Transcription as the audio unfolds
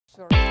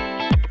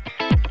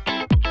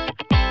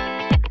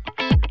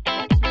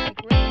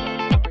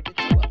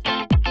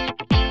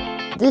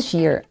This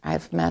year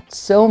I've met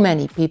so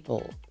many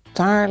people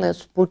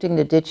tireless putting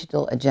the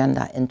digital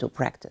agenda into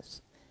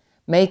practice,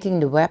 making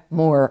the web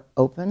more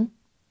open,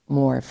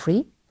 more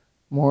free,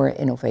 more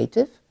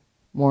innovative,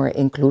 more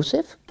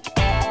inclusive.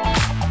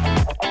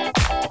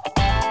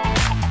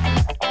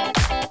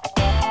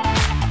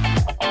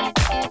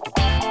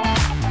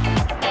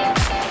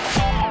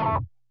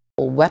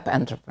 Web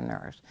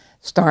entrepreneurs,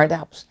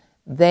 startups,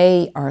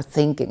 they are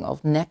thinking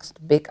of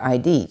next big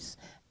ideas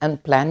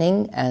and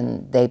planning,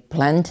 and they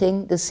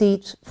planting the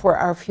seeds for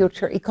our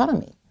future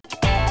economy.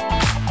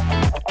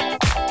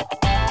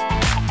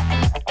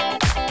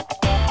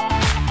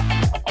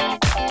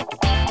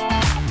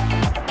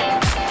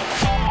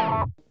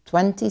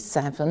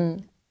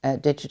 "27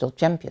 digital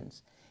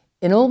champions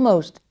in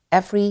almost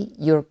every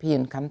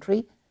European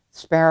country,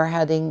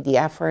 spearheading the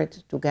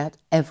effort to get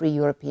every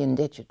European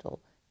digital.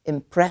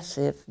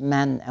 Impressive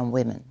men and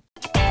women."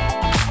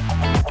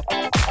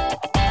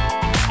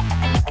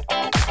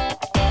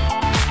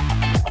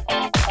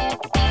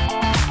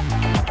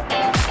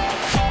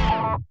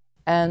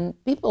 And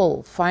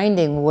people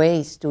finding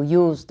ways to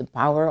use the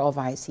power of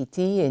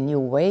ICT in new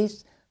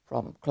ways,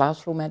 from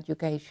classroom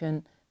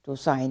education to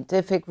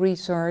scientific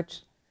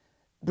research.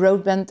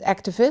 Broadband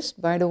activists,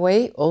 by the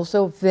way,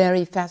 also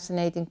very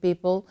fascinating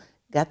people,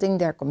 getting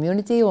their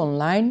community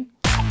online.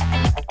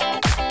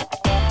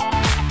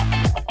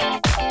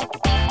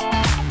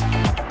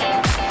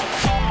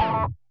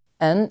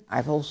 And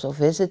I've also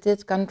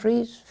visited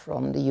countries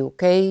from the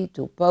UK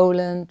to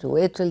Poland to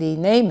Italy,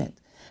 name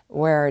it,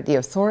 where the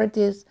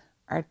authorities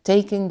are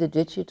taking the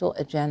digital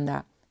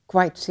agenda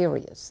quite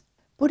serious,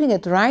 putting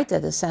it right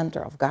at the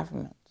center of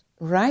government,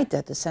 right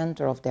at the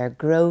center of their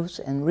growth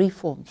and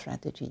reform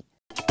strategy.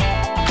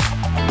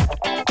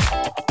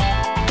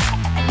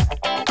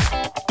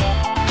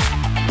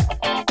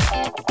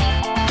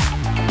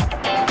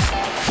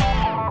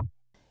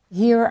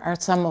 Here are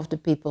some of the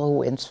people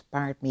who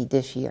inspired me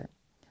this year,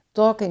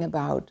 talking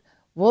about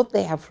what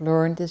they have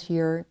learned this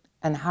year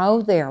and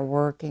how they are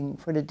working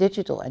for the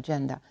digital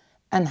agenda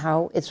and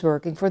how it's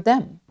working for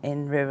them.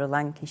 In rural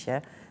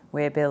Lancashire,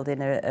 we're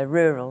building a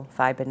rural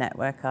fibre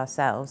network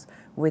ourselves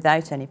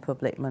without any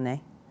public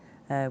money.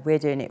 We're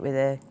doing it with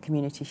a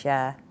community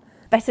share.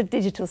 Better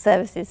digital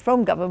services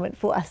from government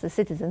for us, the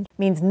citizens,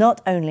 means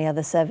not only are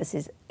the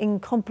services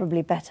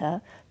incomparably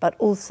better, but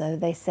also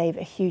they save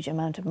a huge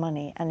amount of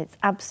money, and it's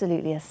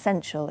absolutely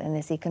essential in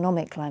this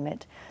economic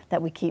climate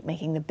that we keep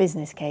making the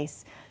business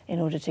case in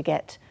order to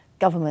get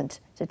government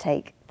to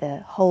take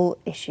the whole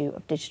issue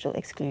of digital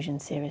exclusion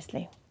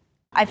seriously.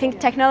 I think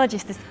technology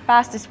is the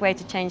fastest way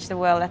to change the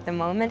world at the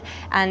moment,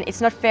 and it's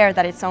not fair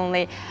that it's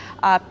only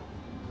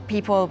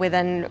people with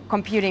a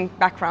computing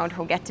background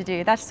who get to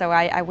do that, so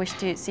I wish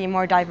to see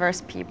more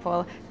diverse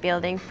people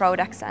building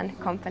products and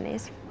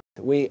companies.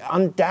 We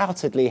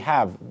undoubtedly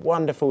have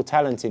wonderful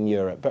talent in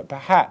Europe, but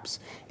perhaps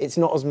it's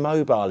not as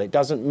mobile. It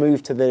doesn't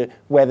move to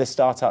where the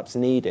startups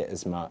need it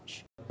as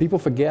much. People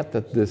forget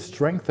that the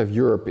strength of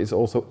Europe is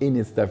also in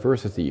its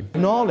diversity.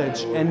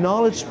 Knowledge and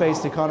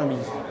knowledge-based economy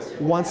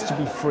wants to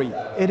be free.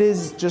 It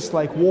is just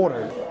like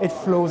water. It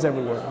flows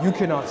everywhere. You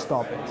cannot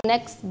stop it.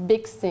 Next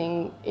big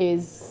thing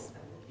is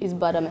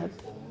bottom up.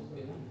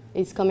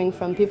 It's coming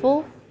from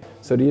people.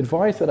 So the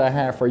advice that I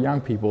have for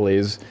young people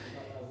is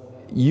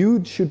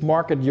you should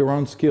market your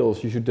own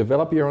skills. You should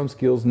develop your own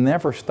skills,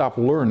 never stop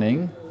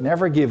learning,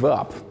 never give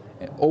up.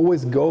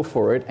 Always go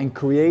for it and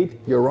create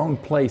your own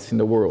place in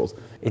the world.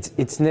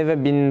 It's never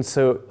been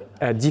so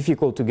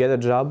difficult to get a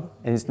job,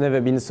 and it's never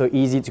been so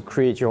easy to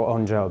create your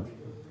own job.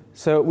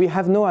 So we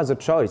have no other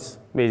choice,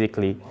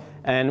 basically,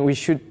 and we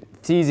should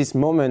see this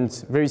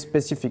moment, very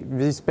specific,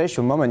 very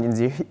special moment in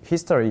the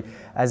history,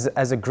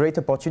 as a great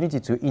opportunity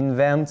to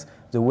invent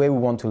the way we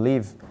want to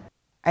live.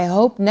 I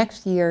hope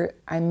next year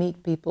I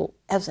meet people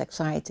as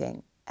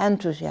exciting,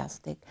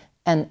 enthusiastic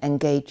and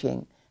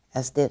engaging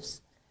as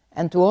this.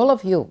 And to all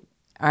of you,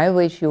 I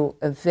wish you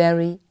a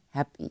very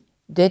happy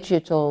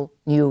digital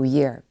new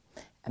year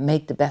and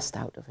make the best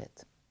out of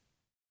it.